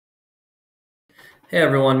Hey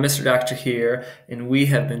everyone, Mr. Doctor here, and we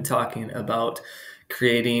have been talking about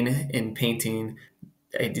creating and painting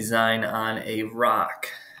a design on a rock.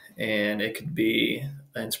 And it could be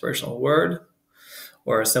an inspirational word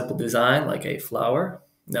or a simple design like a flower.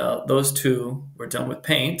 Now, those two were done with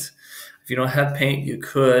paint. If you don't have paint, you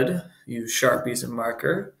could use Sharpies and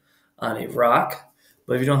marker on a rock.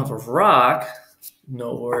 But if you don't have a rock,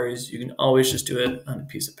 no worries. You can always just do it on a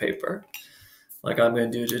piece of paper like I'm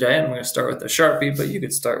going to do today. I'm going to start with a Sharpie, but you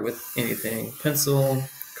could start with anything, pencil,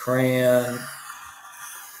 crayon,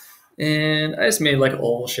 and I just made like an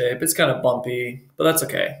oval shape. It's kind of bumpy, but that's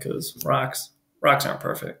okay because rocks aren't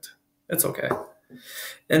perfect. It's okay.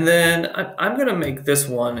 And then I'm going to make this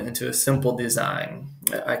one into a simple design.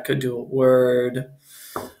 I could do a word,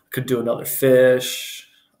 could do another fish.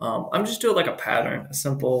 I'm just doing like a pattern, a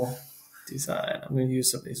simple design. I'm going to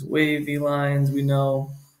use some of these wavy lines we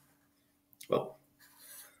know. Well,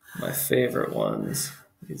 my favorite ones,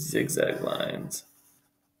 these zigzag lines.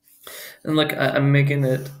 And look, I'm making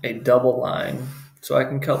it a double line so I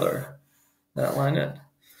can color that line in.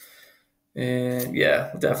 And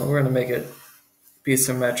yeah, definitely we're gonna make it be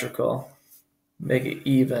symmetrical, make it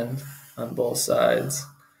even on both sides.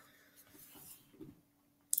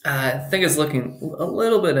 I think it's looking a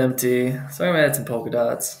little bit empty, so I'm gonna add some polka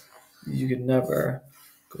dots. You could never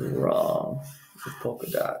go wrong with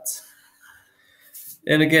polka dots.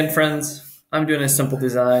 And again, friends, I'm doing a simple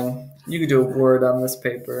design. You can do a word on this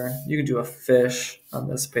paper. You can do a fish on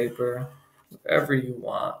this paper, whatever you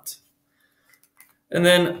want. And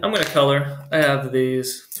then I'm going to color. I have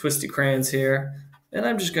these twisty crayons here, and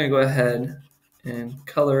I'm just going to go ahead and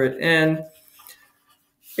color it in.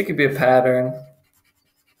 It could be a pattern,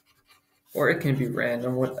 or it can be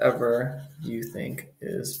random, whatever you think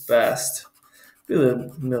is best. Do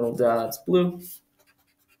the middle dots blue.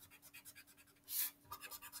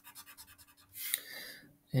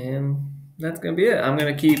 And that's going to be it. I'm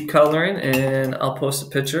going to keep coloring, and I'll post a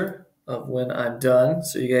picture of when I'm done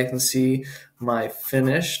so you guys can see my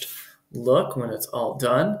finished look when it's all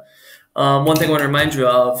done. One thing I want to remind you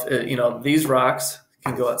of, these rocks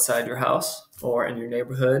can go outside your house or in your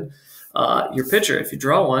neighborhood. Your picture, if you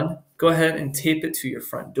draw one, go ahead and tape it to your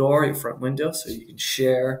front door, your front window, so you can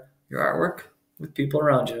share your artwork with people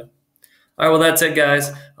around you. All right, well, that's it,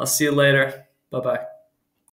 guys. I'll see you later. Bye-bye.